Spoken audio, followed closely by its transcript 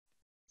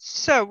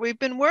So we've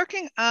been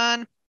working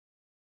on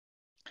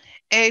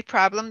a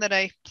problem that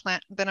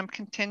I'm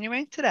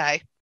continuing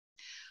today,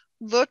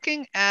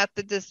 looking at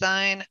the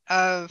design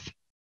of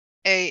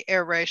a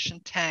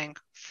aeration tank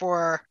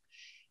for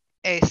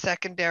a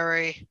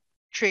secondary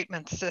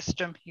treatment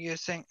system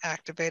using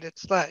activated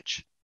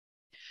sludge.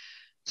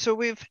 So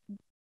we've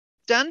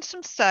done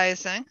some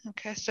sizing.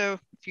 Okay, so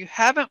if you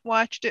haven't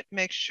watched it,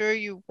 make sure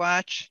you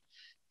watch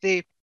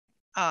the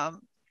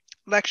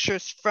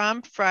lectures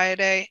from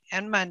Friday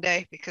and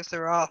Monday because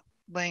they're all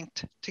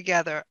linked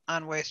together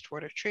on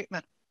wastewater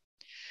treatment.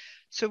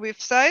 So we've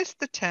sized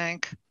the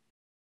tank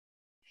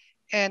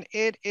and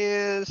it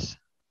is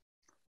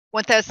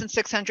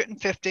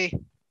 1,650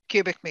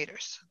 cubic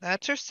meters.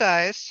 That's our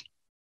size.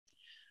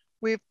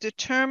 We've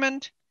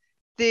determined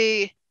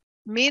the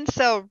mean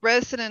cell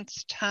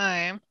residence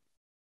time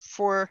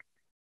for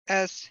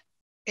as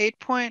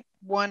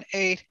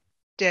 8.18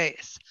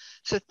 days.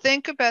 So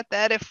think about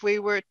that if we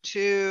were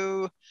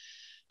to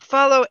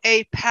follow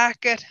a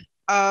packet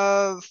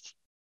of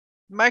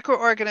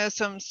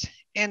microorganisms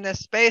in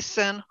this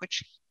basin,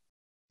 which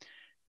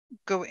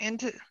go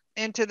into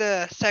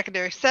the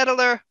secondary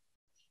settler,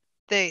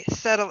 they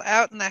settle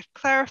out in that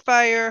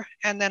clarifier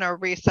and then are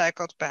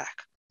recycled back.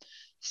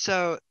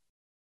 So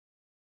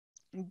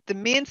the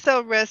mean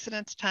cell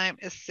residence time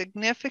is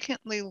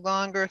significantly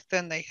longer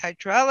than the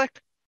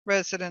hydraulic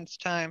residence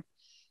time,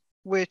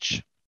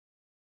 which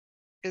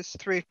is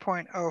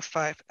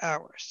 3.05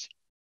 hours.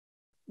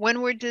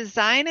 When we're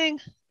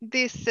designing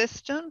these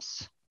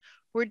systems,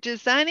 we're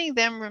designing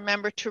them,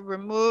 remember, to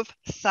remove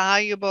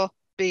soluble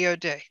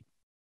BOD.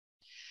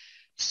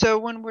 So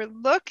when we're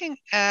looking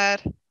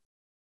at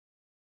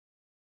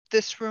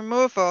this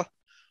removal,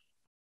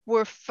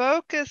 we're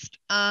focused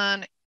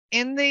on,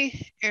 in the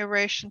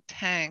aeration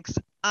tanks,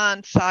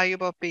 on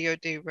soluble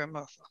BOD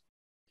removal.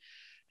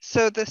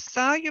 So the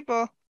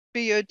soluble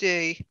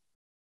BOD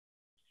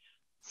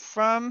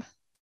from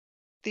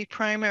the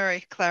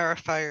primary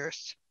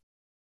clarifiers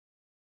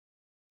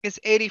is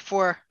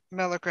 84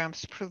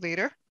 milligrams per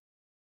liter.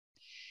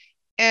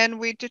 And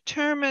we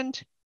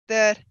determined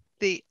that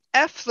the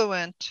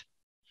effluent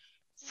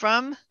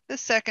from the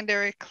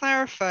secondary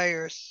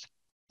clarifiers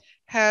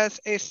has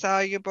a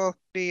soluble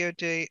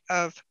BOD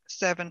of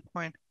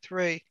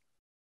 7.3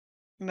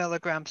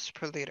 milligrams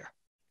per liter.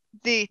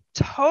 The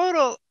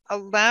total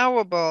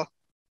allowable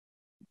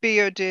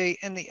BOD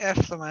in the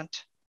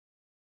effluent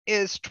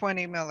is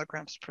 20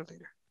 milligrams per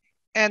liter.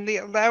 And the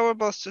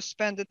allowable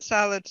suspended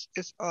solids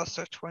is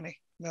also 20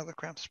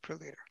 milligrams per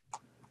liter.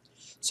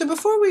 So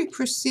before we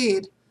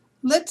proceed,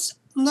 let's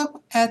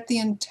look at the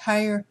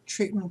entire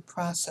treatment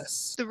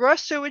process. The raw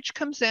sewage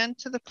comes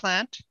into the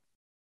plant.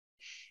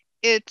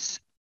 It's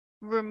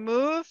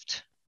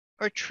removed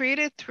or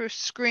treated through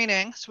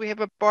screening. So we have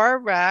a bar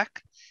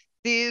rack.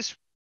 The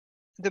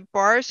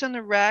bars in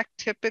the rack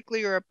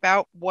typically are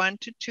about 1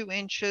 to 2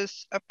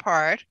 inches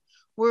apart.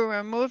 We're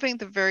removing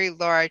the very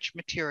large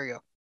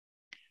material.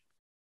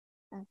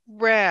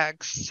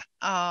 Rags,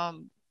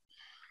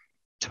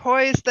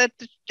 toys that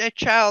a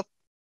child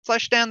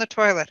flushed down the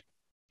toilet.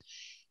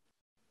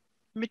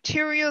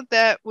 Material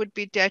that would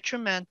be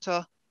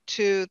detrimental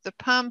to the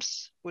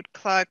pumps, would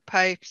clog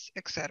pipes,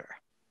 etc.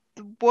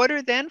 The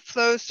water then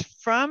flows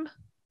through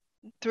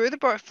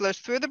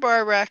the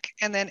bar rack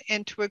and then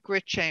into a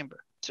grit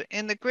chamber. So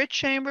in the grit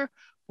chamber,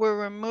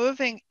 we're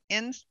removing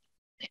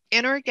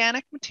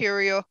inorganic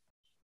material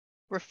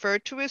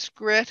referred to as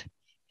grit,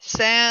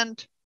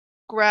 sand,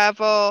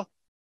 gravel,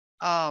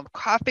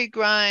 coffee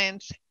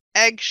grinds,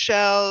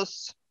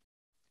 eggshells,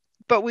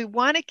 but we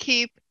want to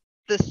keep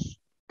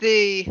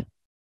the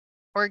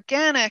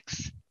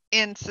organics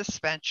in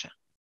suspension.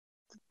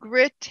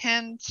 Grit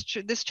tends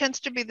to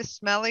be the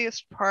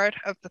smelliest part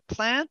of the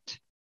plant.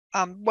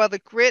 While the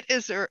grit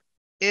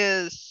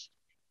is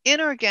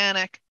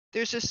inorganic,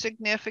 there's a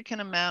significant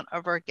amount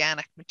of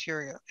organic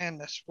material in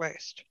this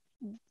waste.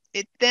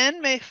 It then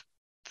may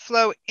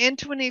flow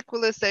into an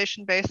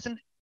equalization basin.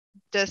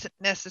 Doesn't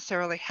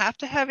necessarily have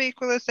to have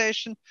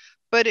equalization,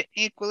 but in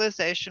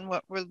equalization,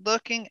 what we're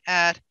looking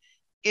at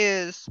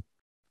is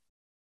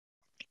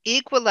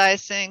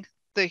equalizing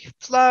the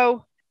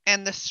flow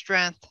and the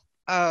strength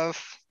of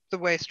the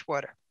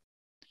wastewater.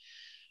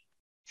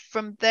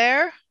 From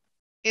there,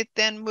 it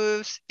then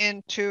moves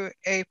into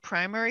a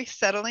primary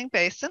settling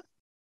basin.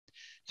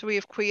 So we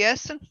have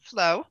quiescent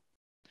flow.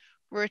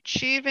 We're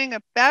achieving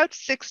about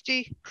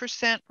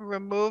 60%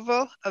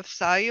 removal of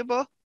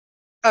suspended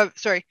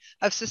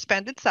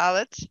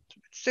solids,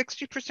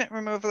 60%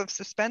 removal of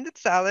suspended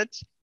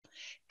solids,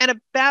 and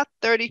about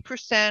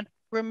 30%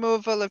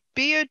 removal of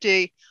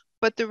BOD,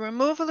 but the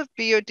removal of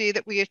BOD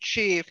that we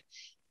achieve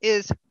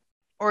is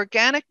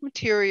organic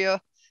material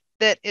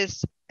that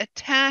is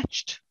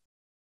attached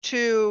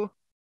to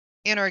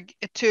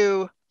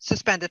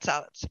suspended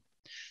solids.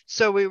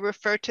 So we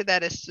refer to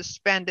that as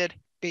suspended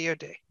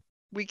BOD.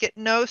 We get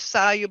no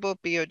soluble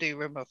BOD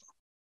removal.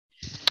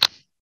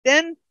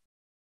 Then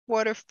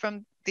water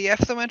from the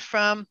effluent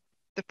from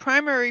the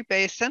primary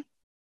basin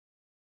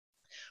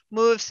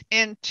moves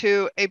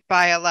into a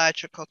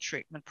biological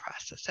treatment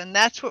process. And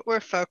that's what we're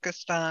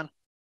focused on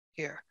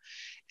here.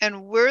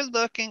 And we're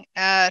looking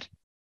at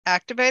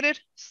activated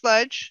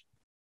sludge.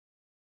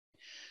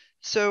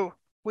 So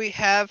we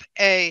have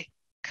a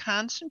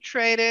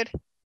concentrated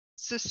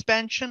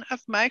suspension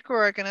of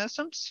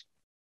microorganisms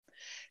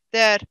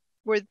that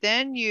we're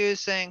then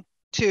using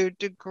to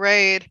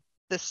degrade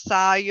the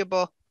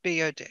soluble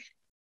BOD.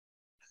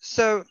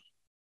 So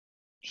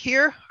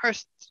here are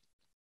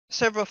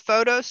several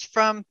photos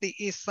from the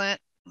East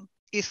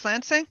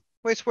Lansing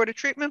wastewater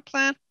treatment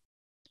plant.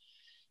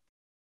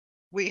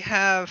 We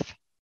have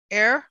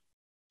air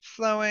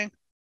flowing.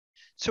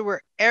 So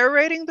we're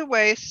aerating the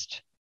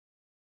waste,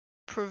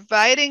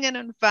 providing an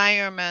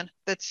environment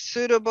that's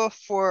suitable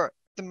for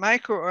the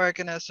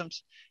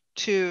microorganisms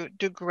to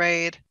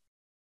degrade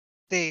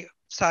the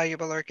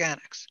soluble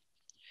organics.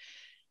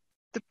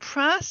 The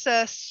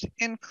process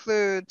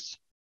includes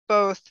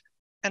both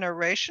an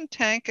aeration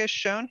tank, as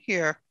shown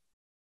here,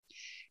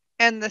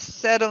 and the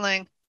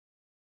settling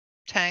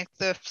tank,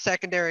 the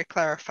secondary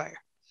clarifier.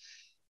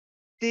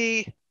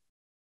 The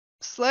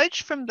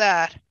sludge from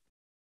that,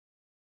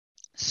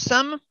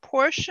 some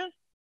portion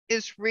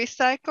is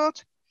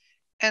recycled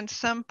and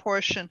some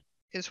portion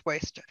is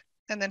wasted.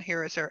 And then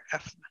here is our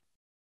effluent.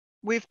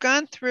 We've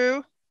gone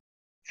through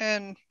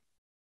and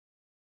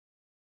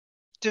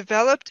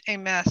developed a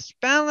mass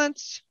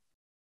balance.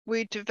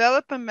 We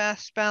develop a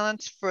mass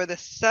balance for the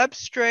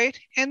substrate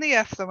and the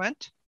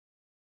effluent.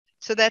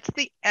 So that's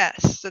the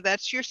S. So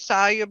that's your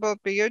soluble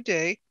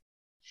BOD.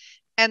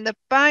 And the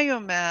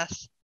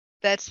biomass,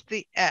 that's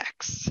the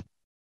X.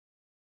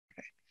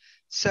 Okay.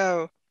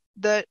 So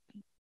that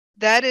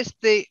is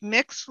the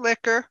mixed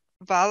liquor,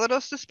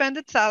 volatile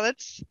suspended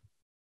solids.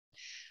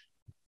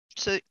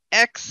 So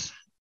X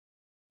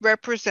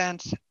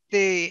represents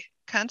the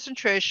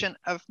concentration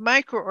of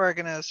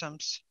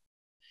microorganisms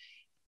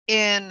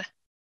in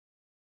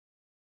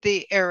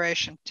the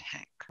aeration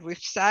tank. We've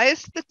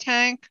sized the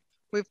tank.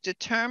 We've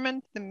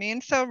determined the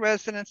mean cell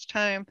residence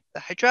time, the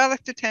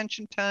hydraulic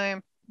detention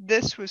time.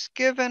 This was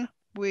given.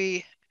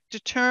 We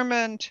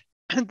determined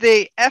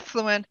the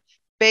effluent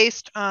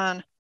based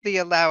on the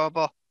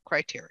allowable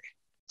criteria.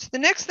 So the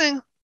next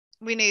thing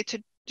we need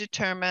to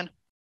determine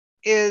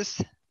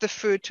is the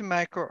food to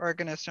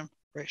microorganism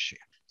ratio.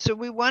 So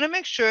we want to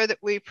make sure that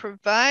we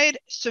provide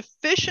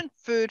sufficient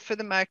food for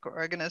the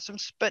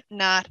microorganisms, but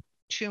not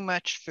too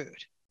much food.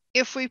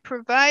 If we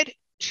provide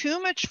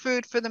too much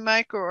food for the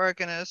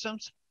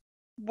microorganisms,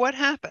 what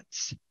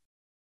happens?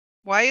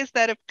 Why is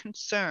that of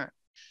concern?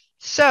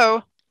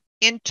 So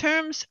in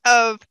terms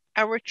of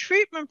our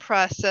treatment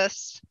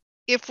process,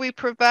 if we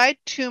provide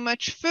too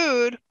much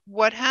food,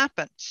 what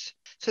happens?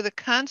 So the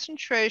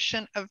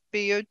concentration of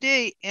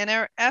BOD in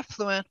our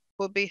effluent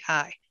will be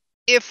high.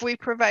 If we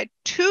provide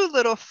too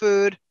little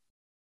food,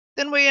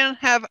 then we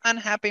have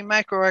unhappy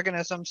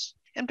microorganisms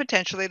and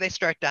potentially they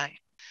start dying.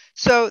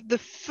 So the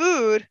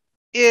food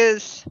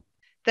is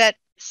that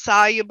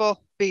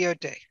soluble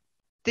BOD.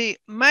 The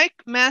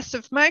mass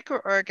of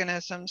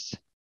microorganisms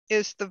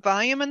is the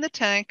volume in the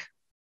tank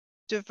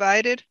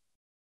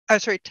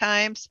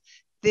times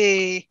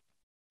the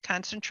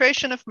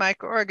concentration of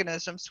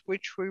microorganisms,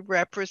 which we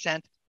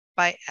represent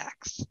by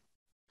X.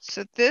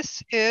 So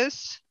this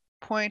is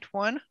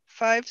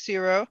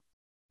 0.150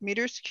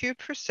 meters cubed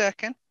per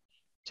second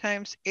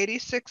times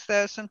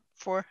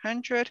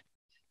 86,400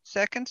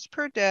 seconds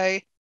per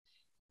day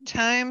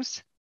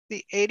times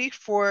the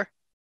 84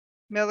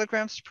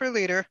 milligrams per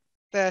liter,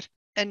 that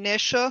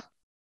initial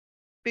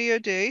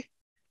BOD,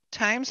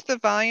 times the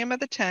volume of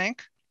the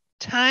tank,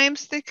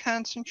 times the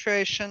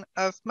concentration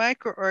of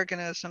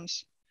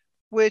microorganisms,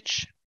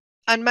 which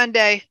on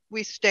Monday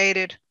we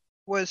stated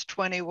was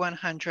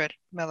 2,100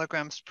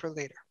 milligrams per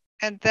liter.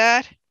 And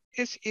that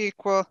is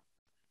equal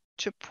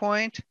to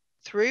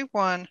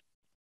 0.31,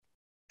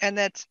 and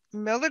that's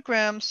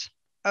milligrams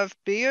of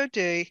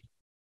BOD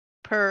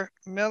per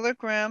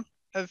milligram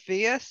of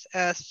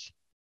VSS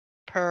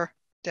per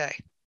day.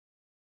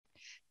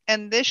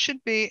 And this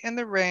should be in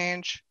the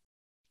range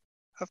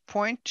of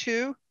 0.2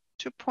 to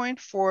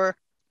 0.4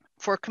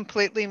 for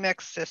completely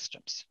mixed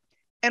systems.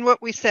 And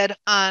what we said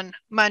on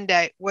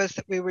Monday was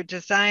that we were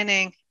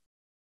designing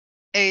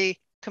a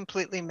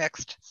completely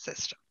mixed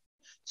system.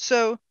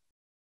 So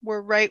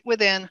we're right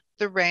within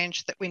the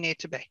range that we need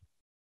to be.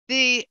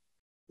 The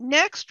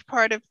next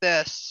part of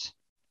this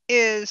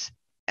is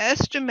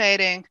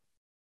estimating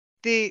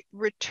the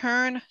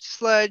return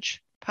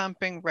sludge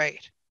pumping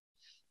rate.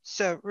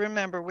 So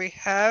remember, we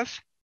have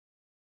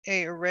an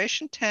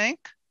aeration tank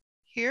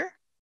here.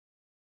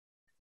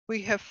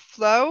 We have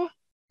flow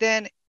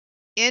then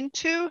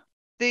into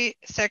the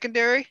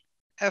secondary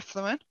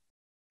effluent,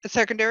 the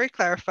secondary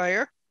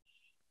clarifier.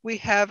 We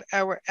have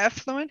our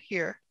effluent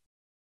here.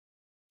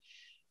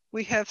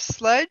 We have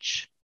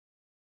sludge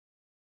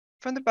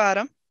from the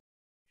bottom.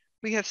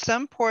 We have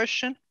some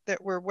portion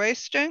that we're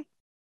wasting.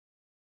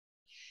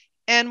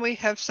 And we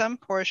have some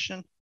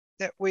portion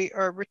that we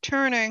are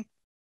returning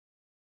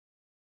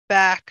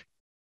back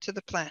to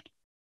the plant.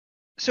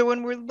 So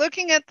when we're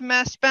looking at the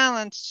mass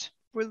balance,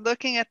 we're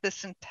looking at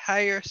this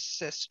entire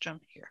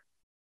system here.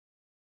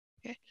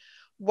 Okay.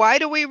 Why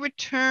do we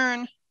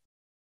return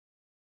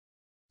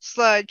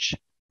sludge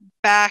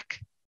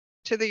back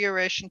to the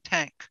aeration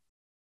tank?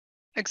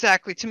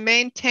 Exactly, to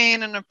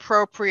maintain an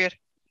appropriate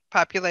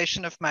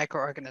population of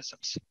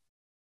microorganisms.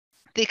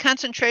 The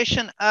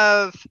concentration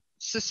of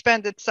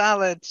suspended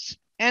solids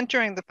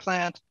entering the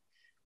plant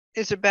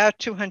is about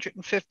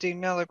 250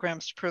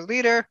 milligrams per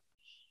liter.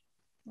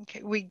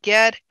 Okay, we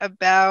get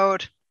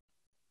about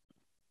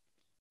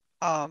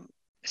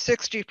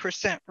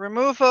 60%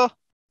 removal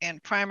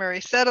and primary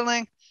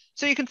settling.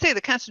 So you can see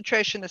the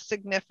concentration is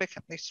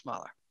significantly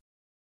smaller.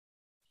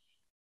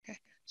 Okay.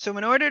 So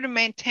in order to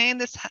maintain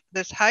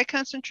this high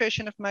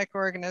concentration of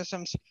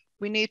microorganisms,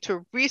 we need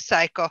to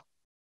recycle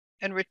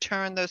and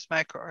return those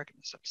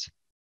microorganisms.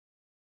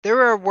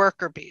 There are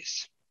worker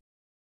bees.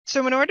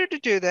 So in order to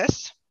do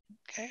this,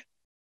 okay,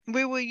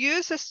 we will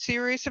use a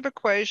series of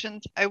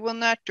equations. I will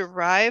not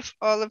derive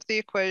all of the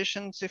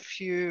equations.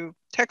 If your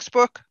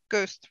textbook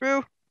goes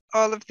through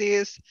all of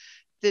these,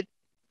 the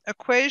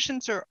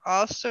equations are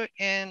also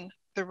in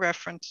the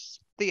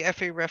reference, the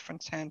FE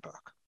reference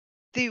handbook.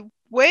 The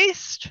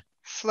waste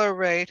flow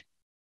rate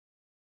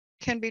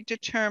can be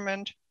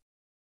determined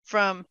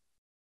from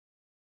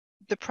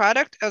the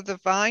product of the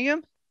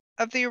volume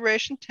of the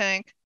aeration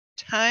tank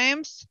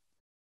times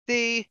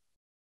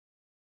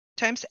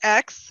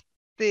X,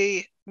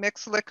 the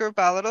mixed liquor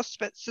volatile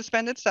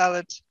suspended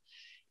solids,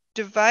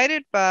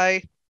 divided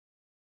by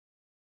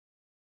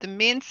the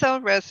mean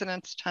cell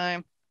residence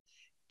time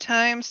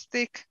times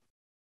the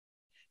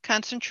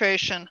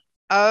concentration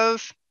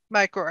of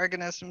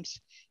microorganisms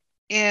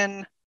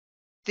in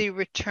the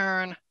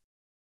return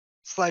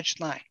sludge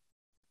line.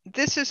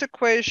 This is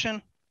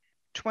equation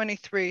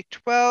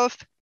 2312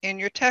 in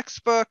your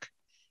textbook.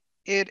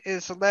 It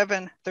is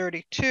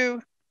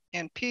 1132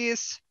 in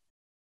P's,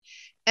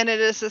 and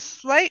it is a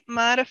slight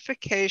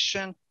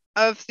modification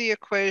of the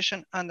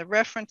equation on the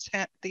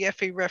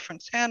FE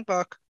reference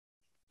handbook,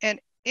 and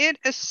it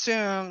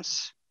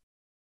assumes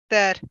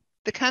that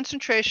the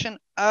concentration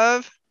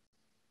of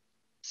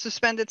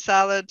suspended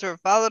solids or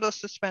volatile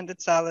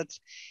suspended solids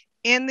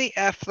in the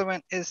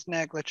effluent is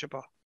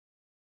negligible.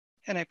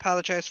 And I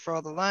apologize for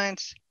all the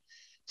lines.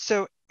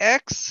 So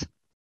X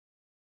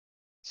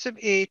sub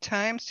E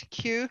times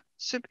Q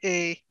sub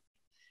E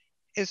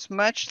is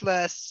much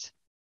less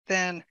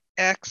than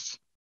X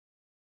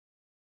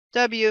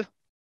W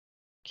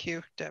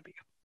Q W.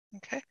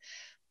 Okay.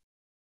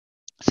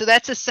 So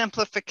that's a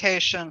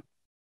simplification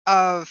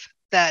of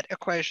that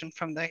equation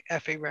from the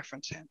FE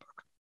reference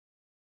handbook.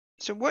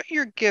 So what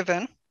you're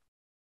given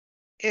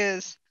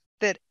is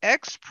that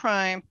X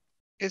prime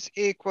is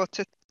equal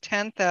to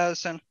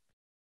 10,000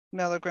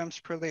 milligrams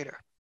per liter.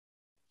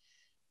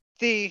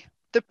 The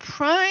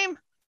prime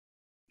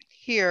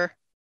here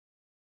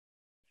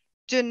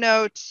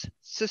denotes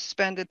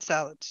suspended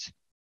solids.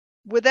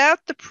 Without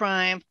the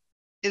prime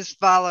is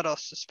volatile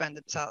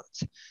suspended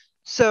solids.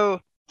 So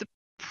the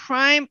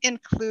prime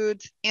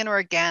includes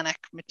inorganic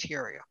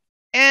material.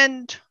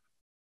 And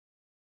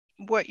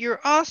what you're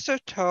also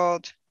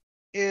told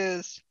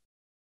is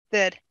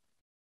that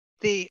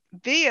the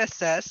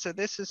VSS, so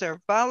this is our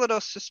volatile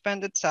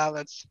suspended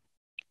solids,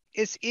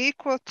 is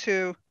equal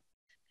to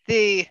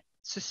the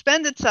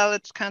suspended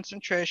solids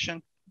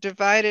concentration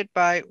divided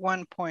by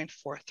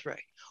 1.43,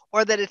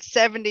 or that it's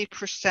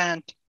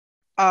 70%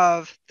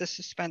 of the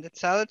suspended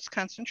solids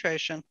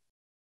concentration,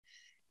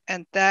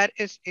 and that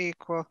is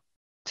equal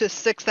to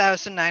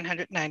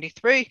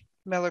 6,993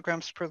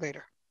 milligrams per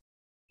liter.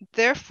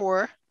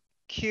 Therefore,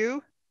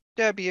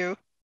 QW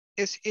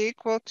is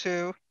equal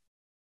to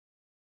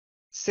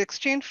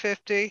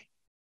 1650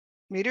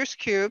 meters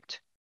cubed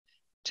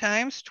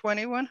times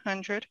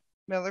 2100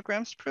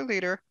 milligrams per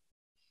liter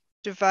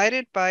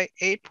divided by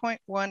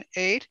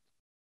 8.18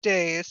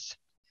 days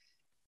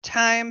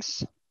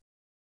times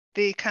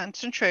the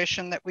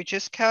concentration that we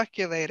just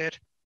calculated,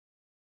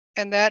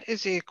 and that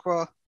is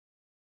equal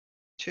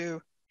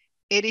to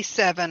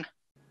 87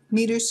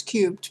 meters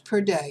cubed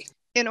per day.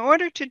 In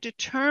order to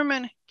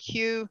determine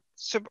Q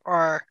sub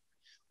R,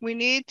 we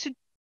need to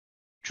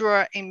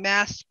draw a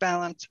mass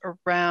balance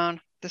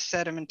around the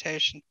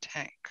sedimentation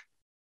tank.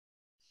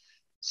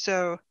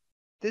 So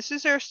this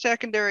is our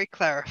secondary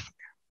clarifier.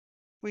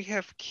 We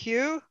have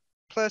Q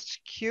plus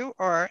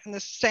QR, and the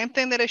same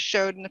thing that I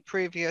showed in the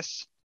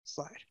previous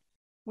slide.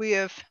 We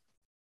have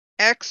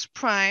X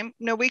prime.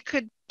 Now we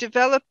could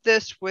develop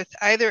this with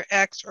either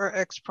X or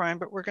X prime,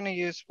 but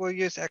we'll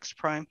use X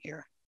prime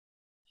here.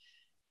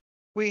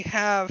 We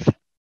have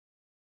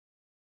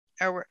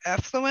our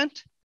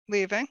effluent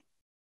leaving,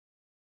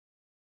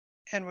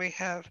 and we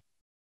have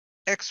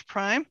X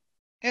prime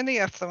in the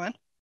effluent.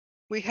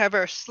 We have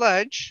our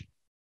sludge.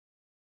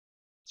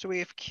 So we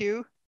have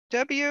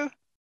QW,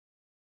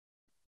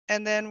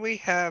 and then we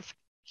have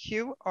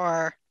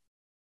QR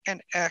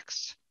and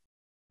XR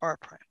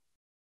prime.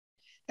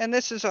 And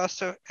this is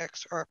also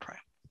XR prime.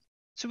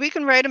 So we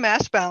can write a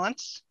mass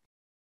balance.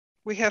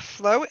 We have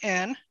flow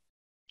in,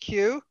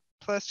 Q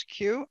plus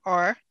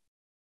QR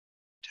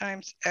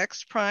times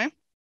X prime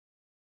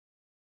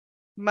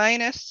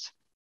minus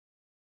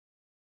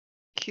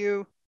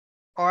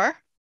QR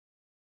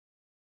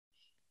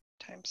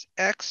times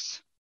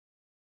X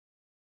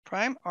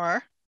prime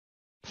R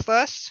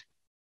plus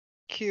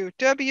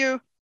QW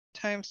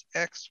times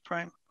X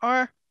prime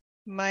R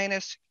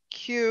minus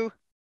QE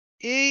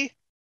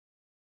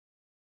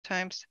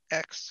times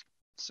X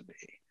sub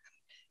E.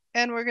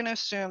 And we're going to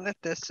assume that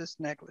this is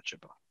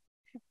negligible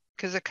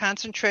because the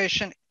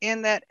concentration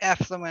in that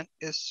effluent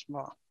is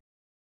small.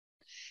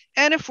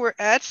 And if we're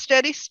at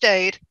steady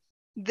state,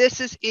 this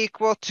is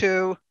equal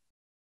to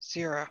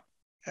 0.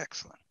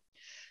 Excellent.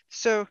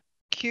 So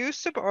Q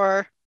sub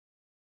R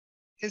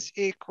is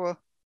equal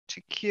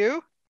to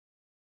Q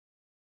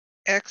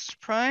X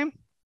prime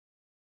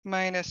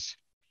minus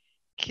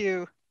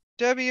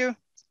QW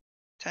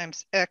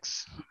times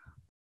X.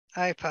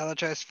 I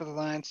apologize for the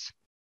lines.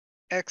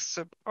 X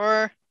sub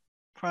R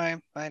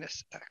prime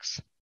minus X.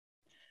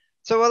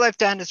 So all I've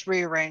done is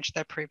rearrange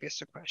that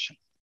previous equation.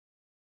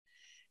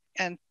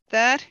 And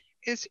that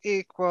is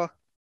equal,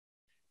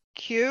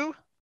 Q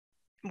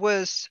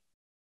was,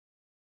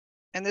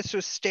 and this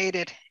was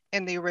stated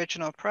in the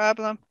original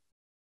problem.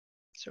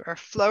 So our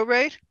flow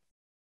rate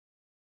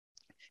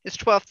is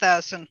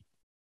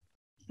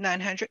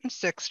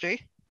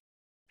 12,960.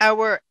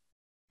 Our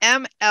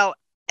MLSS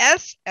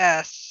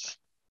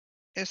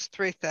is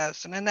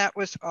 3,000, and that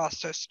was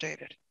also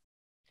stated.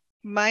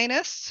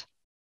 Minus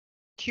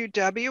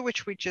QW,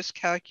 which we just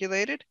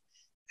calculated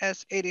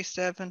as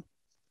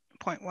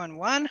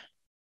 87.11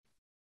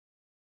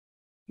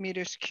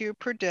 meters cubed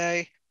per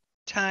day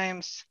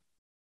times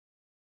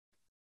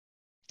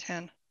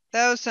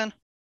 10,000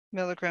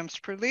 milligrams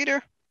per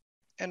liter.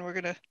 And we're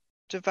going to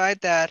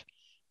divide that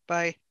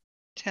by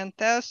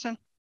 10,000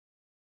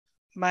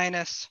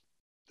 minus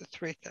the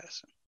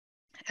 3,000.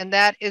 And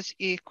that is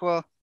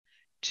equal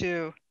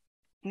to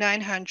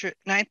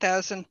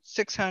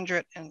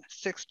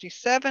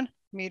 9,667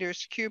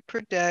 meters cubed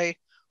per day,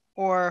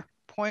 or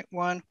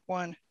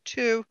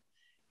 0.112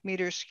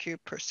 meters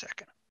cubed per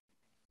second.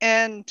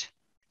 And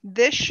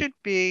this should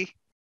be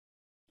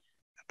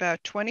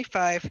about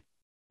 25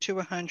 to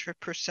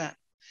 100%.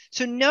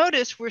 So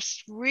notice we're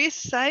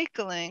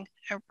recycling.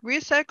 Our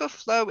recycle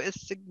flow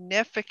is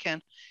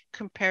significant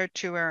compared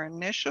to our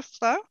initial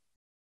flow.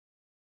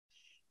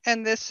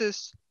 And this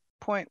is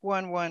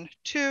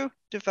 0.112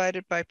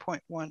 divided by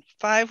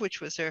 0.15,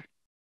 which was our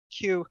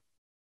Q,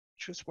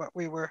 which was what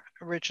we were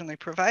originally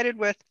provided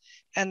with.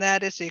 And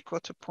that is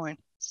equal to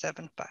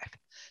 0.75.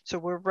 So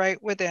we're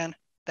right within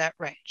that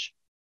range.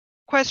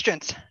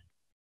 Questions?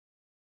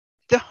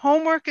 The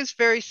homework is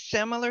very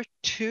similar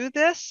to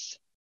this,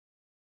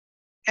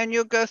 and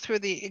you'll go through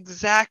the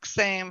exact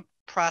same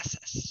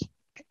process.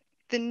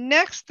 The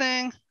next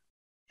thing,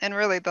 and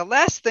really the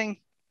last thing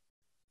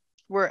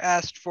we're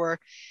asked for,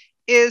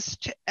 is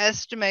to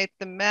estimate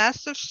the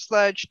mass of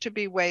sludge to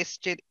be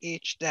wasted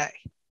each day.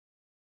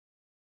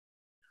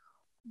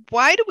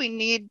 Why do we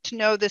need to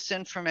know this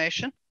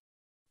information?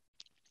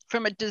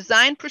 From a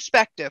design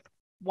perspective,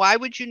 why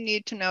would you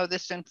need to know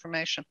this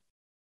information?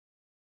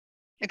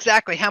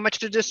 Exactly, how much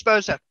to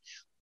dispose of.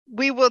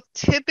 We will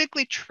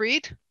typically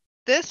treat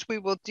this, we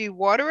will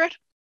dewater it,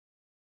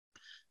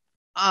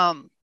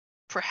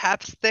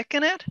 perhaps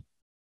thicken it.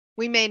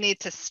 We may need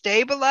to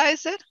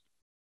stabilize it.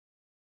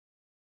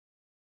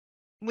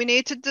 We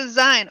need to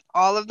design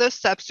all of those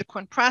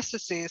subsequent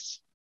processes.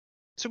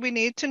 So we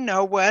need to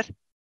know what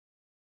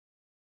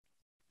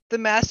the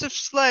mass of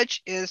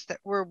sludge is that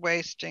we're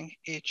wasting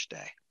each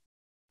day.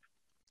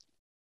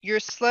 Your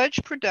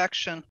sludge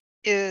production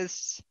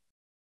is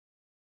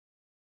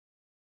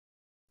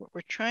what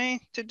we're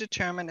trying to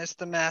determine is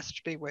the mass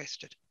to be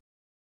wasted.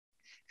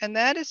 And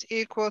that is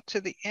equal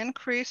to the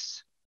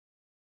increase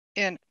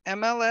in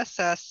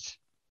MLSS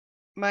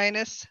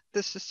minus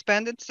the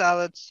suspended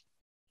solids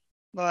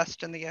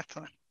lost in the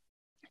effluent.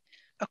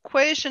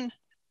 Equation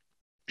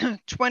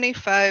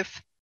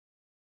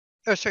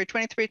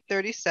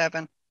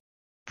 2337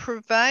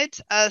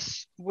 provides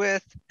us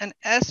with an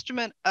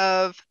estimate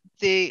of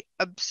the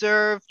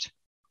observed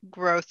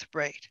growth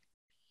rate.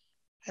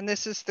 And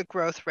this is the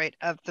growth rate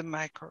of the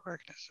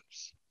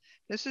microorganisms.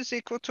 This is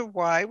equal to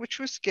Y, which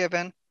was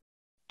given,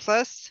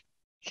 plus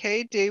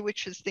KD,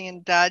 which is the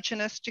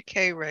endogenous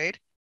decay rate,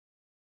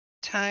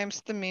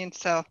 times the mean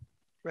cell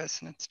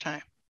residence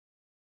time.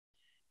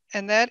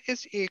 And that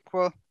is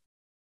equal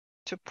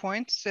to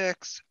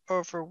 0.6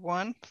 over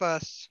 1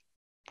 plus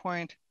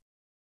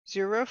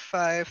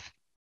 0.05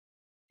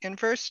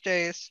 inverse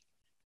days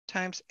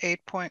times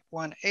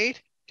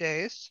 8.18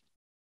 days.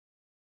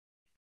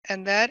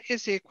 And that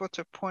is equal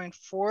to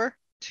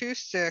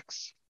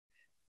 0.426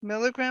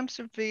 milligrams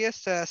of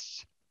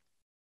VSS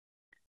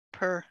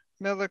per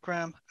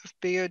milligram of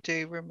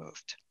BOD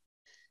removed.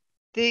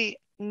 The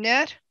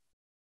net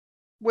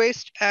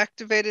waste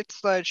activated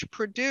sludge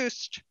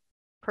produced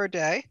per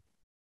day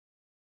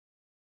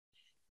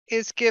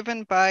is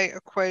given by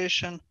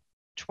equation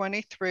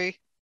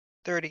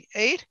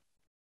 2338,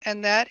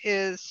 and that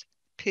is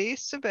P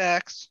sub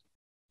X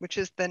which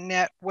is the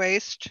net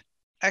waste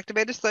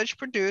activated sludge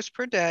produced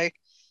per day,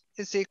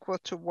 is equal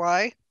to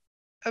Y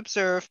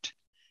observed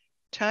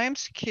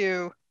times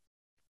Q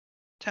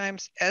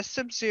times S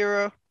sub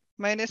 0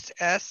 minus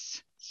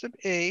S sub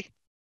E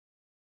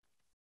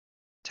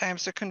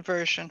times the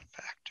conversion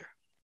factor.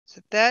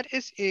 So that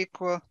is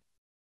equal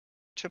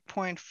to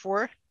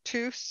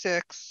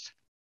 0.426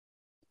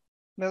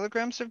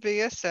 milligrams of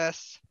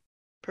VSS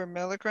per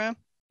milligram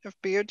of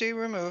BOD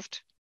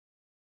removed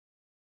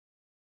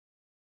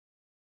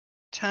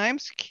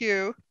times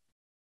Q,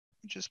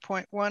 which is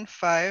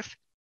 0.15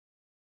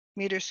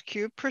 meters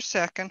cubed per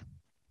second,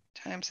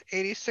 times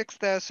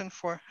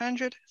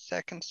 86,400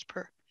 seconds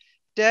per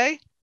day,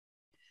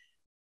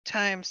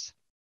 times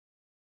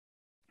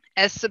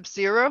S sub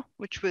 0,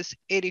 which was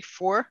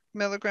 84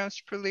 milligrams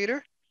per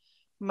liter,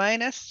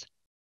 minus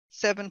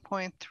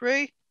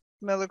 7.3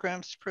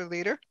 milligrams per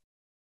liter,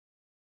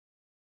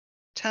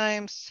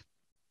 times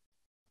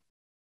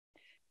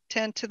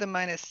 10 to the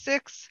minus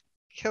 6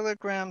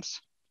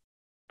 kilograms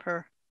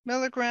per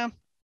milligram,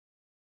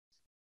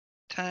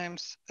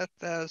 times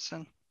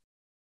 1,000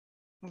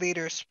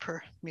 liters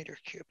per meter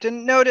cubed.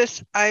 And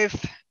notice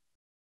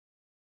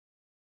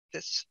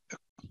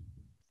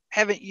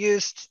haven't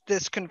used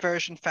this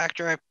conversion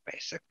factor.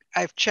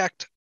 I've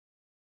checked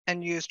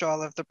and used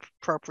all of the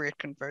appropriate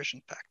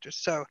conversion factors.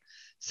 So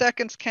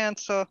seconds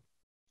cancel,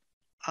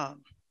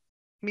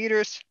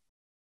 meters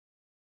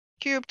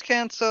cubed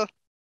cancel,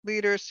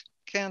 liters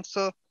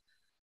cancel,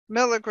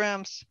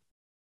 milligrams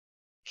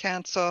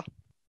cancel,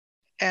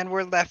 and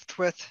we're left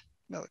with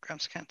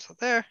milligrams cancel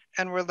there,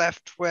 and we're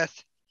left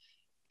with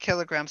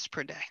kilograms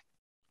per day.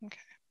 Okay.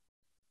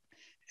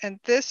 And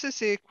this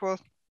is equal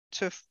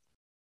to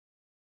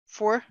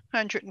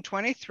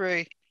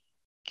 423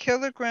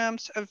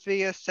 kilograms of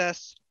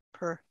VSS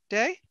per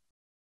day.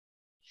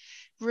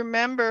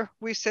 Remember,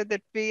 we said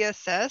that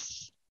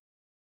VSS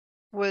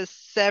was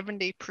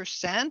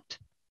 70%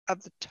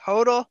 of the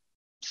total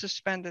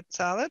suspended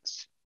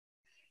solids.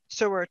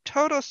 So our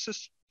total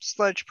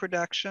sludge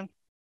production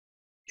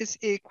is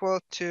equal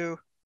to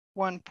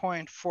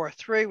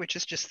 1.43, which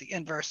is just the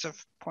inverse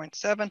of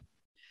 0.7,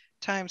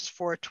 times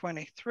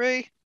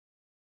 423,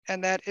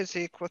 and that is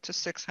equal to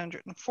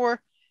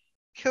 604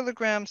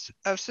 kilograms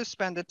of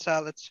suspended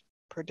solids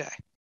per day.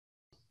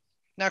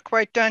 Not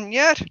quite done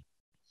yet.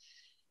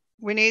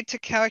 We need to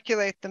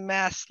calculate the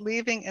mass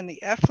leaving in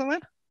the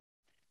effluent,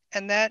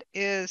 and that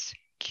is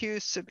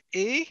Q sub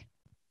E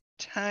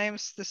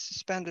times the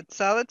suspended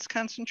solids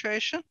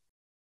concentration,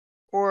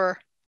 or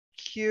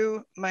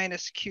Q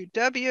minus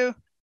QW,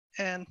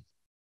 and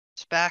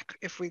it's back,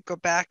 if we go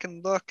back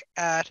and look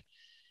at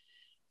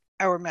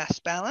our mass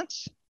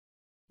balance,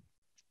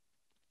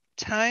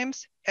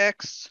 times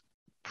X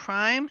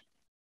prime,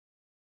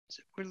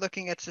 so we're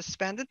looking at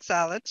suspended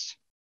solids,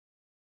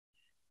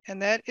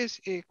 and that is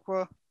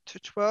equal to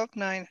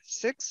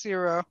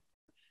 12,960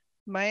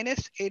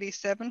 minus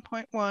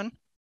 87.1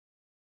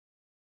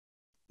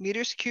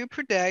 meters cubed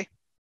per day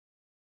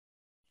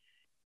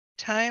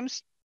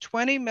times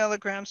 20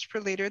 milligrams per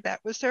liter. That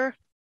was their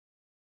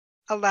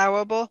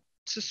allowable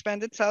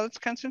suspended solids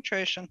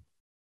concentration,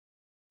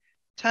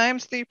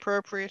 times the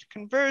appropriate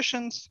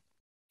conversions.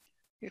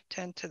 We have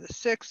 10 to the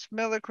 6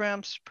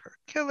 milligrams per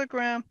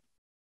kilogram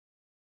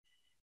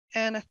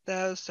and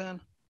 1,000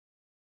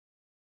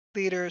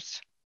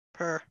 liters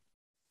per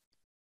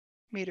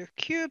meter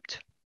cubed,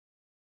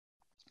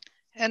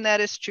 and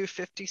that is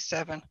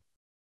 257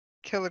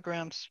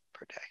 kilograms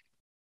per day.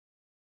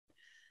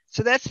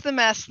 So that's the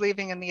mass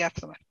leaving in the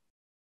effluent.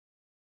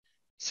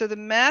 So the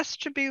mass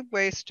to be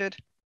wasted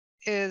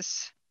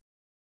is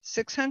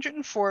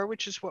 604,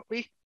 which is what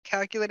we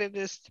calculated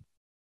as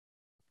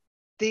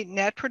the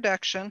net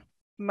production,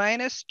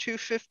 minus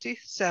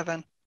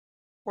 257,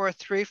 or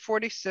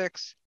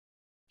 346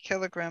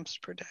 kilograms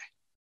per day.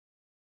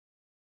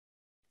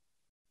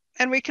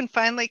 And we can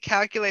finally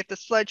calculate the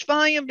sludge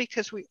volume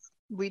because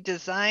we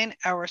design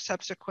our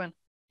subsequent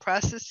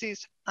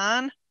processes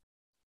on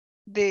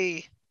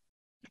the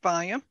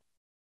volume.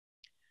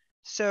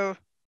 So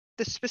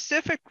the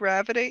specific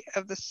gravity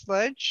of the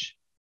sludge,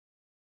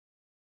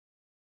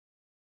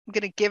 I'm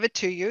going to give it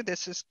to you.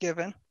 This is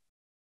given.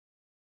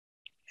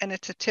 And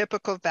it's a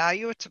typical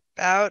value. It's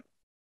about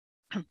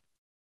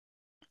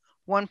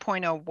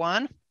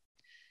 1.01.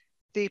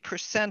 The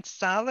percent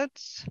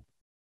solids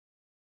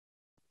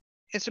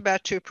is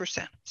about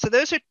 2%. So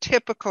those are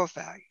typical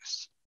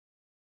values.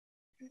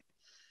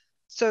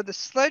 So the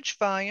sludge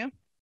volume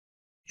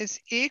is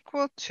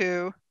equal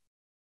to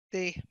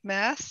the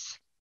mass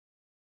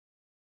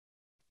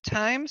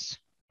times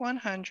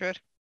 100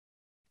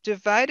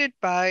 divided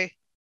by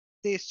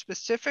the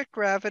specific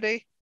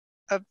gravity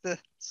of the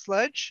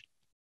sludge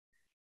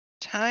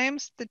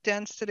times the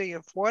density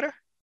of water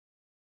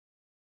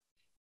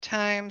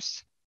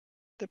times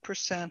the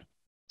percent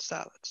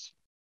solids.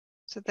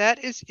 So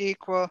that is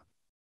equal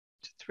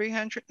to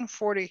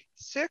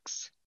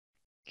 346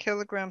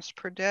 kilograms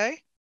per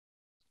day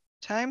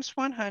times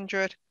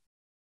 100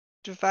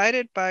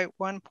 divided by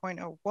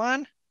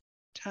 1.01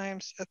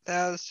 times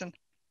 1,000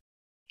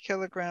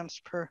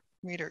 kilograms per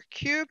meter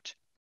cubed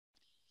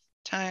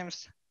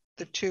times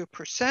the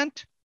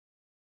 2%.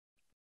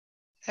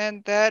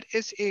 And that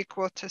is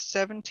equal to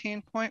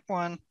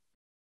 17.1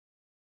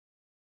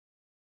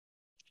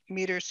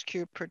 meters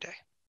cubed per day.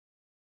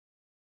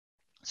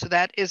 So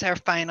that is our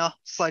final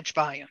sludge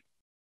volume.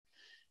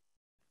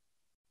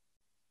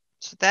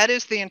 So that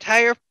is the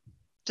entire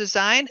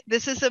design.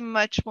 This is a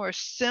much more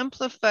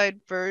simplified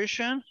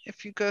version.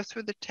 If you go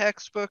through the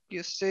textbook,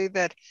 you'll see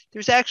that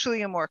there's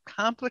actually a more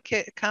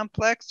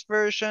complex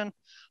version.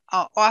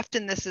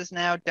 Often this is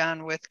now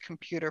done with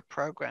computer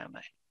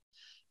programming.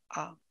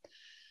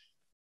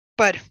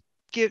 But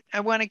I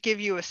want to give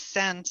you a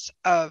sense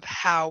of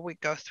how we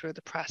go through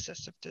the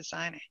process of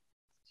designing.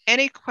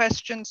 Any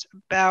questions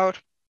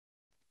about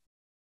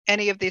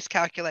any of these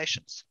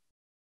calculations?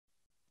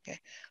 Okay.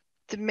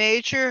 The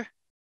major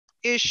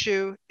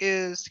issue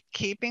is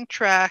keeping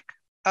track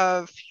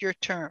of your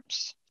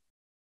terms.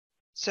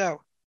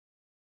 So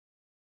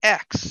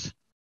X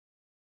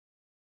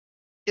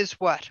is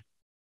what?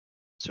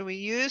 So we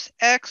use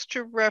X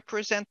to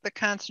represent the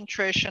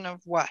concentration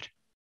of what?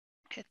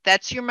 Okay,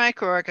 that's your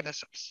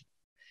microorganisms.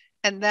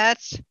 And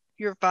that's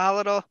your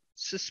volatile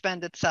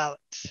suspended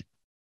solids.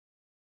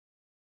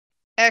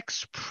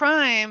 X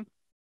prime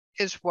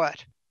is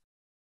what?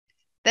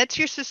 That's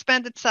your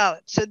suspended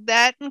solid. So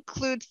that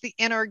includes the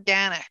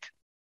inorganic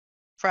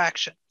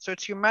fraction. So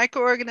it's your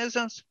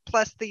microorganisms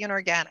plus the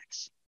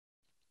inorganics.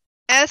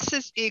 S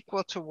is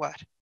equal to what?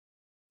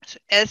 So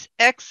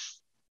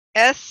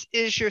S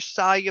is your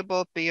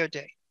soluble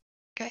BOD.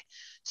 Okay,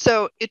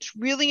 so it's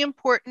really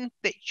important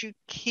that you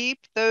keep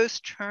those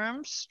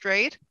terms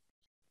straight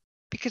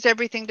because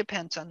everything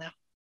depends on them.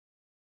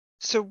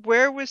 So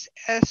where was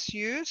S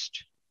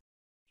used?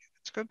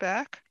 Let's go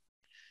back.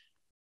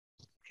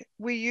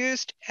 We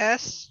used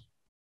S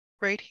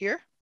right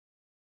here.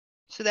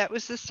 So that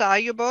was the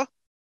soluble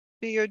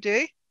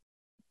BOD.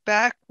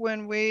 Back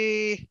when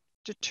we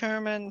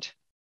determined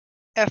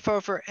F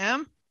over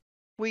M,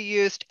 we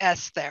used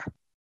S there.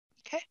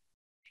 Okay.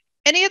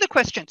 Any other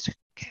questions?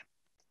 Okay.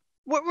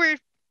 What we're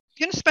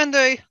going to spend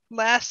the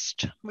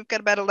last, we've got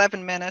about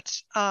 11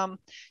 minutes,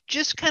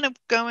 just kind of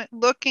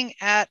looking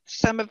at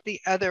some of the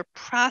other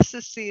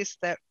processes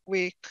that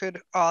we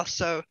could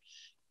also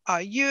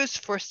use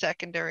for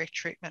secondary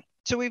treatment.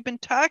 So we've been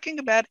talking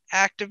about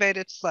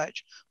activated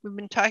sludge. We've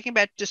been talking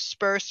about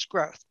dispersed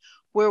growth,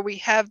 where we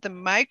have the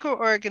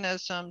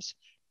microorganisms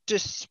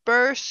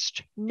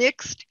dispersed,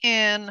 mixed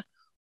in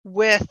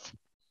with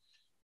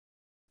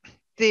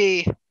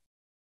the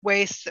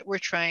waste that we're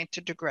trying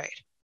to degrade.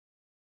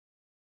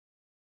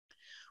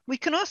 We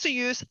can also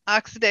use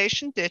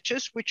oxidation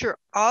ditches, which are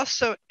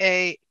also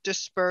a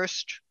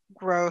dispersed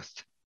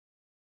growth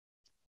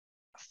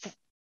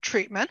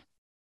treatment.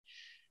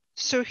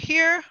 So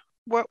here,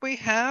 what we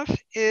have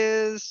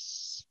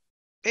is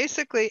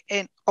basically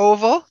an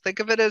oval. Think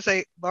of it as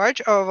a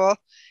large oval,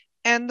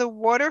 and the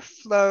water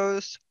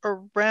flows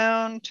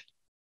around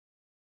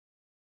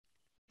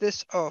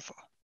this oval.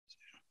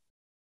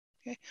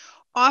 Okay.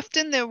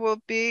 Often there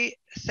will be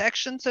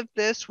sections of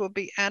this will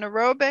be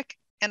anaerobic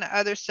and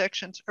other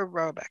sections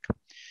aerobic.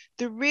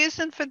 The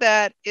reason for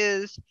that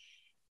is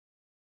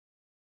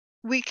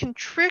we can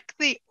trick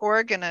the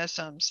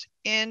organisms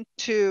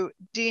into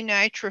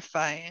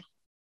denitrifying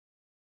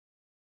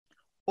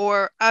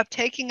or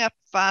taking up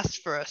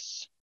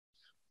phosphorus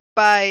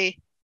by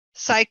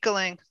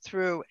cycling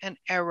through an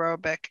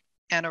aerobic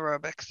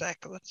anaerobic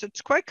cycle.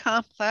 It's quite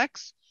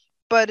complex,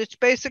 but it's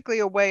basically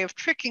a way of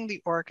tricking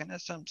the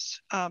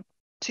organisms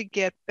to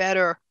get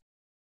better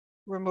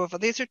removal.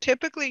 These are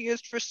typically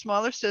used for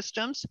smaller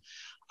systems.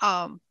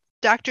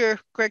 Dr.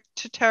 Greg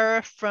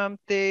Tutera from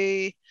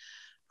the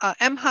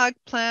MHOG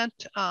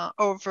plant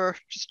over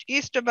just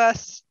east of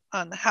us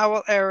on the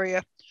Howell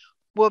area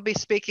will be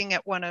speaking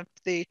at one of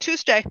the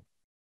Tuesday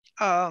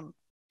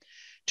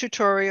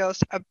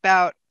tutorials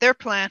about their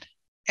plant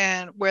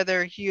and where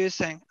they're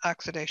using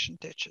oxidation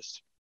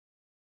ditches.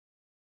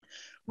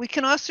 We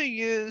can also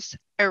use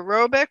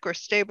aerobic or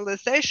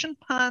stabilization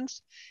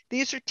ponds.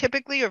 These are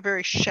typically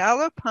very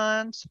shallow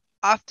ponds.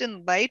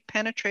 Often light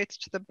penetrates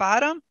to the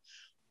bottom.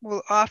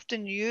 We'll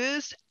often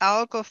use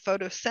algal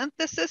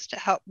photosynthesis to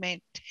help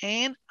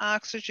maintain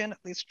oxygen, at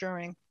least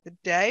during the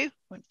day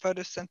when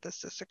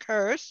photosynthesis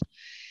occurs.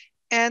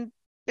 And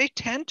they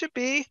tend to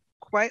be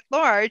quite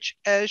large,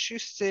 as you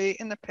see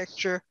in the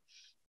picture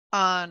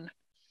on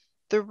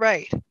the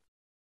right.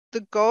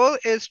 The goal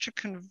is to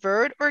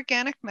convert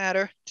organic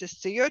matter to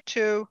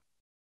CO2,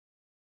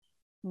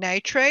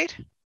 nitrate,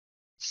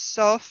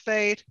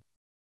 sulfate,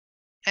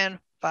 and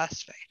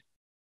phosphate.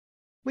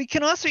 We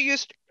can also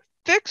use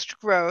fixed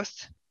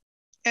growth,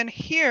 and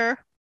here,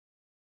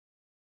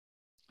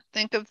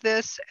 think of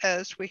this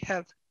as we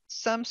have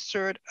some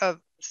sort of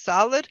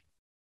solid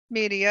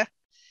media,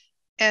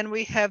 and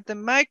we have the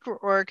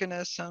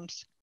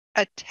microorganisms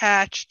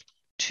attached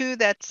to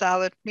that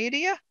solid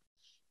media.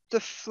 The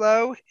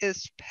flow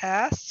is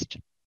past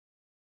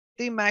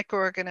the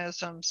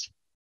microorganisms,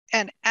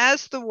 and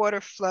as the water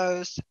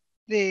flows,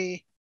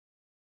 the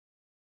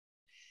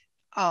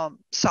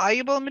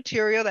soluble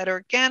material, that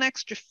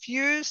organics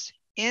diffuse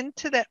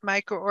into that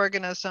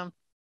microorganism,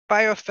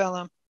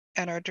 biofilm,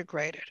 and are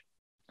degraded.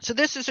 So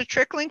this is a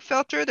trickling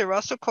filter. They're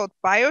also called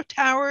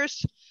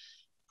biotowers.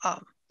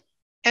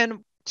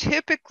 And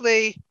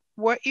typically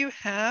what you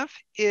have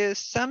is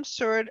some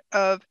sort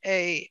of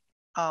a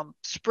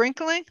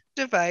sprinkling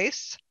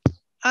device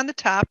on the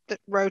top that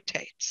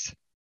rotates.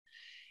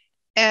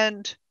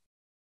 And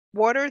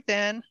water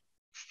then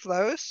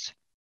flows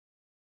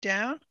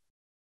down,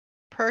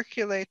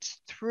 percolates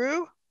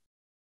through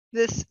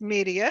this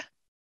media.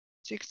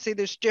 So you can see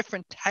there's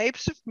different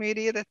types of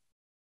media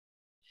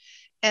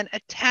and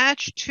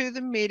attached to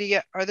the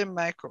media are the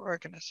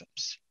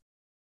microorganisms.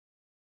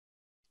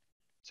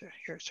 So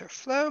here's our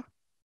flow.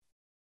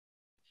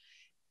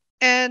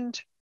 And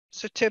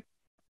so tip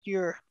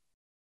your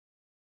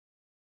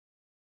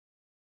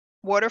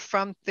water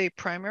from the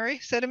primary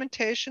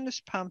sedimentation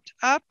is pumped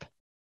up,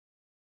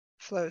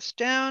 flows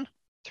down,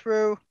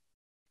 through,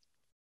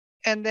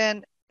 and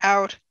then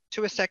out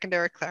to a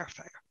secondary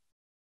clarifier.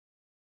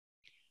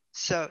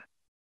 So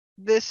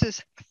this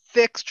is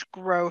fixed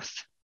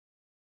growth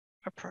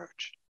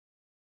approach.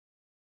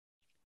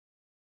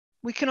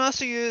 We can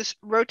also use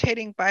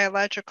rotating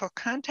biological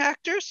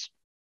contactors,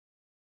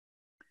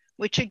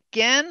 which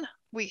again,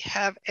 we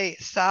have a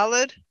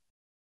solid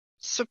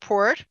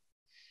support.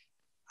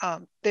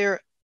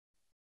 They're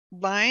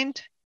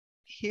lined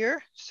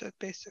here. So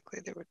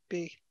basically there would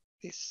be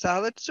the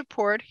solid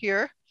support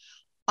here.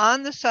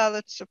 On the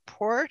solid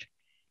support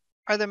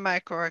are the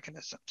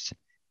microorganisms.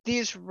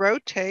 These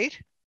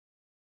rotate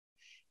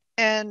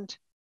and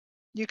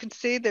you can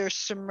see they're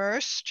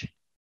submerged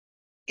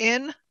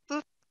in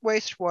the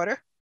wastewater.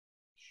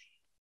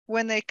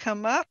 When they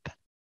come up,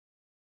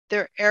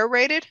 they're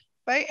aerated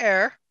by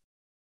air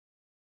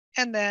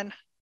and then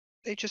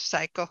they just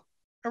cycle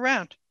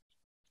around.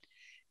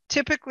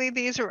 Typically,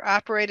 these are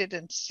operated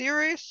in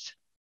series.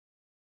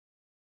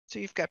 So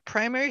you've got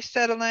primary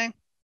settling,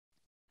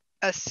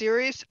 a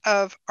series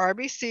of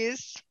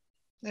RBCs,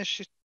 as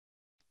you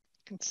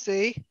can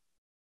see.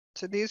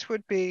 So these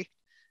would be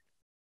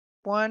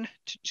 1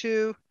 to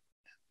 2.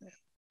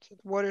 So the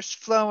water's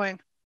flowing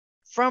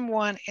from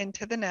one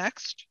into the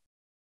next,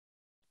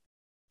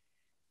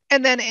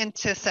 and then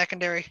into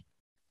secondary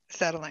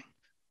settling.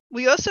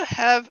 We also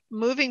have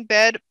moving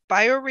bed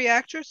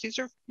bioreactors. These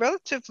are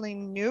relatively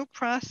new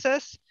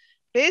process.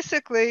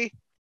 Basically,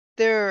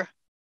 they're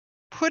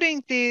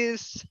putting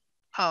these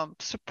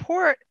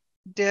support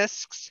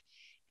discs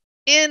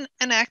in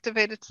an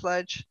activated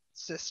sludge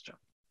system.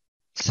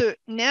 So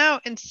now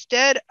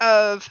instead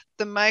of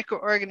the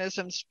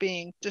microorganisms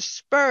being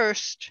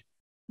dispersed,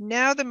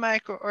 now the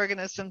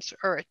microorganisms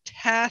are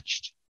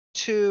attached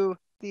to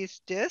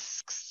these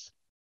discs.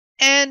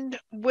 And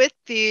with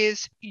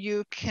these,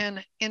 you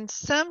can, in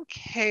some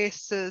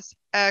cases,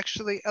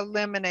 actually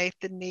eliminate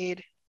the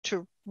need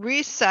to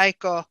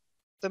recycle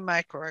the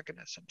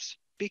microorganisms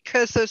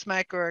because those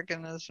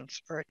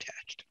microorganisms are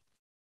attached.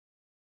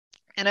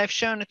 And I've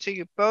shown it to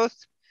you both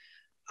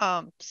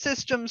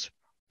systems.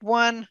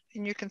 One,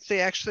 and you can see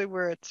actually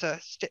where it's a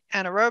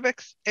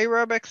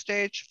aerobic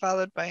stage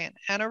followed by an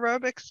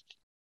anaerobic,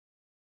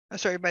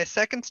 by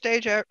second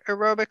stage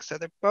aerobic. So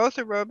they're both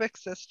aerobic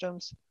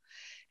systems.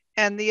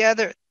 And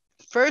the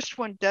first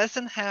one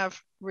doesn't have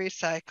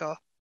recycle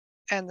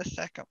and the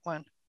second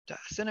one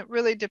does. And it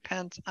really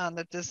depends on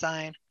the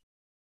design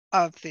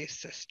of these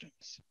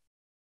systems.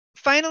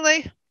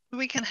 Finally,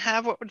 we can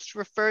have what was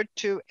referred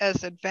to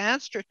as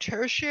advanced or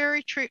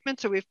tertiary treatment.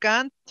 So we've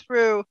gone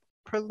through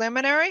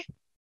preliminary,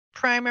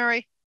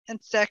 primary,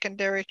 and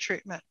secondary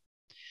treatment.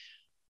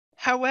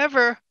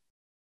 However,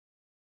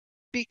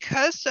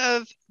 because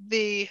of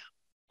the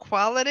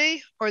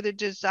quality or the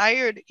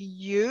desired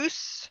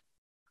use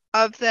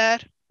of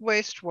that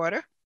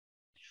wastewater,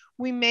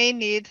 we may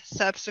need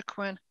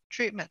subsequent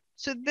treatment.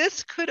 So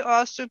this could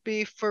also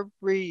be for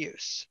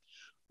reuse,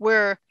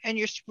 we're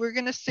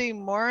going to see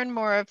more and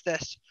more of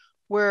this,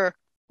 where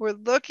we're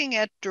looking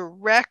at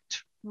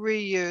direct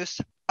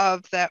reuse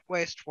of that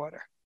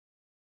wastewater.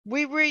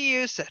 We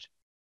reuse it.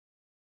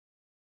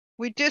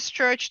 We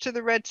discharge to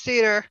the Red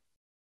Cedar.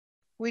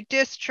 We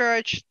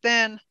discharge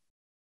then,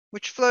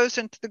 which flows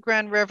into the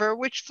Grand River,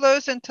 which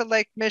flows into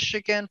Lake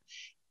Michigan.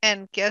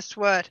 And guess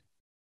what?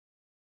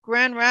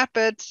 Grand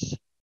Rapids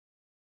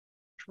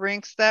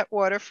drinks that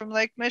water from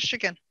Lake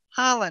Michigan,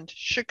 Holland,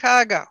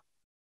 Chicago.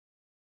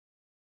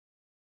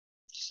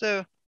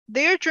 So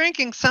they're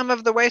drinking some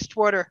of the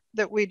wastewater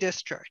that we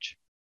discharge.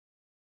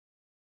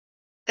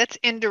 That's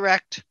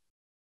indirect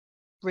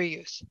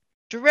reuse.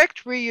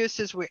 Direct reuse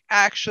is we're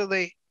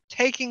actually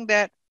taking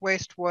that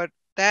wastewater,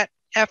 that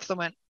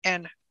effluent,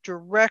 and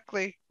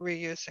directly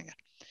reusing it.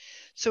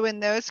 So in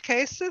those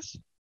cases,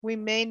 we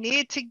may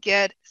need to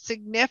get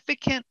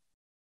significant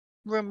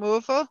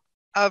removal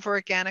of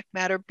organic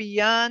matter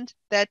beyond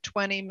that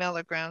 20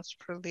 milligrams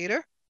per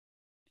liter.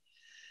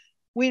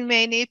 We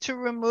may need to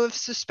remove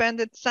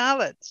suspended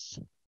solids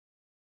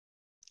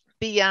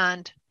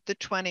beyond the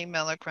 20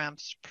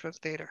 milligrams per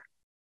liter.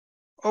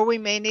 or we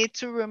may need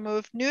to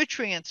remove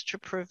nutrients to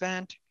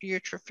prevent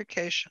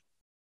eutrophication.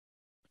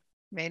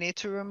 May need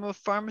to remove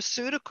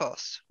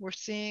pharmaceuticals. We're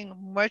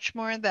seeing much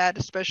more of that,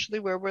 especially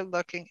where we're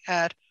looking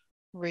at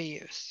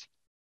reuse.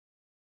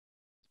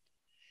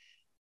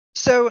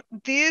 So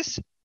these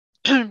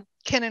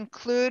can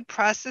include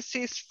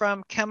processes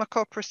from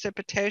chemical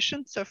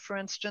precipitation. So for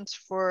instance,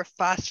 for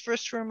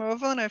phosphorus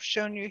removal, and I've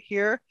shown you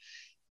here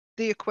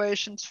the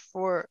equations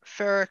for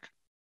ferric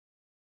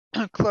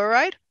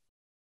chloride,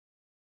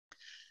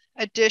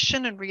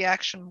 addition and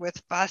reaction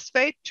with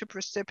phosphate to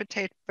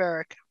precipitate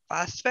ferric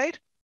phosphate,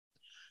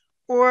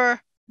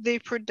 or the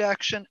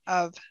production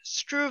of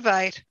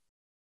struvite,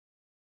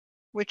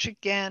 which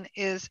again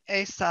is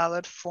a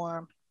solid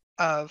form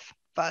of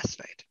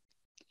phosphate.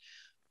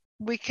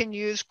 We can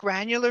use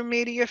granular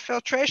media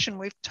filtration.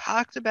 We've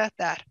talked about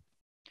that.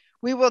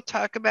 We will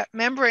talk about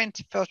membrane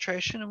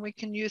filtration, and we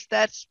can use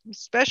that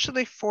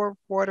especially for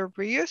water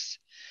reuse.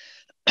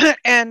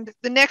 And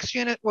the next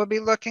unit we'll be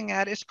looking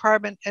at is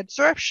carbon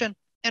adsorption,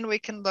 and we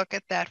can look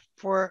at that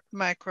for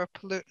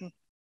micropollutant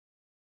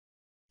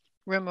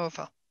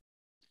removal.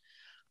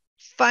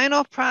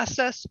 Final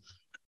process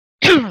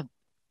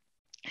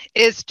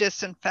is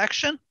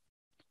disinfection.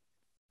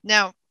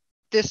 Now,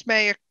 this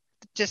may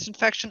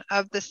disinfection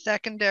of the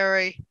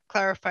secondary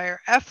clarifier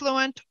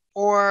effluent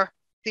or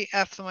the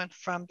effluent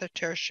from the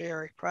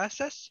tertiary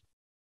process.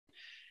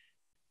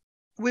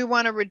 We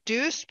want to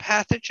reduce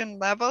pathogen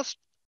levels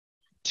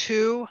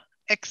to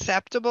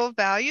acceptable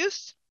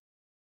values.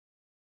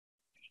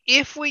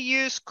 If we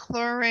use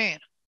chlorine,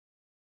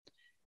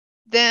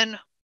 then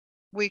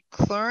we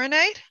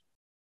chlorinate,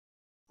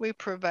 we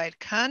provide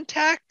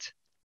contact,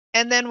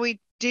 and then we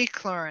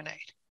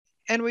dechlorinate.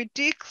 And we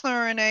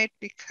dechlorinate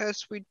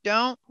because we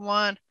don't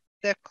want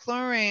the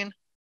chlorine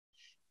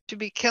to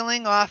be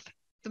killing off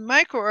the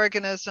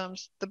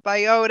microorganisms, the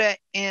biota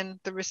in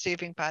the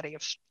receiving body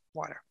of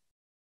water.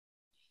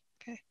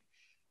 Okay.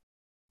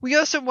 We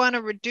also want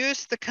to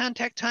reduce the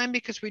contact time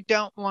because we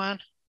don't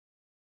want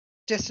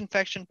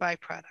disinfection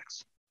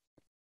byproducts.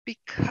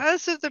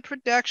 Because of the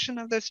production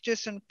of those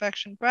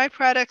disinfection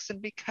byproducts,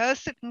 and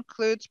because it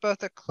includes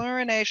both a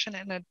chlorination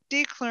and a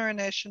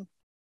dechlorination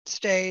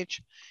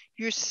stage,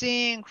 you're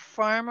seeing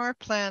far more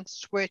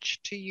plants switch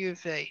to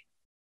UV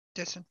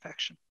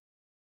disinfection.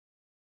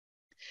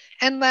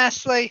 And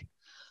lastly,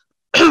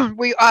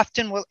 we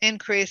often will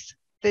increase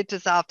the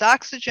dissolved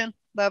oxygen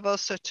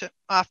levels. So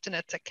often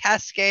it's a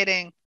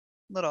cascading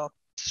little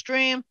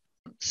stream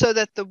so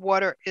that the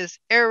water is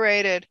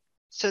aerated,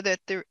 so that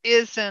there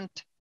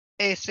isn't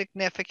a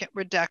significant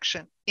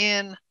reduction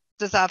in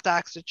dissolved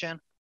oxygen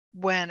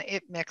when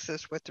it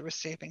mixes with the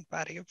receiving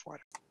body of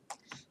water.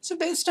 So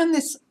based on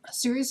this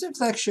series of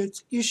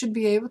lectures, you should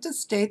be able to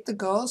state the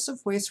goals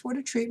of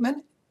wastewater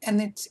treatment and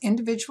its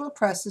individual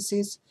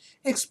processes,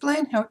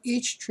 explain how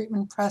each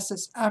treatment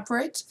process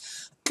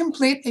operates,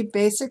 complete a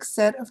basic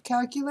set of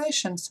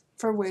calculations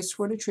for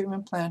wastewater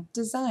treatment plant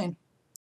design.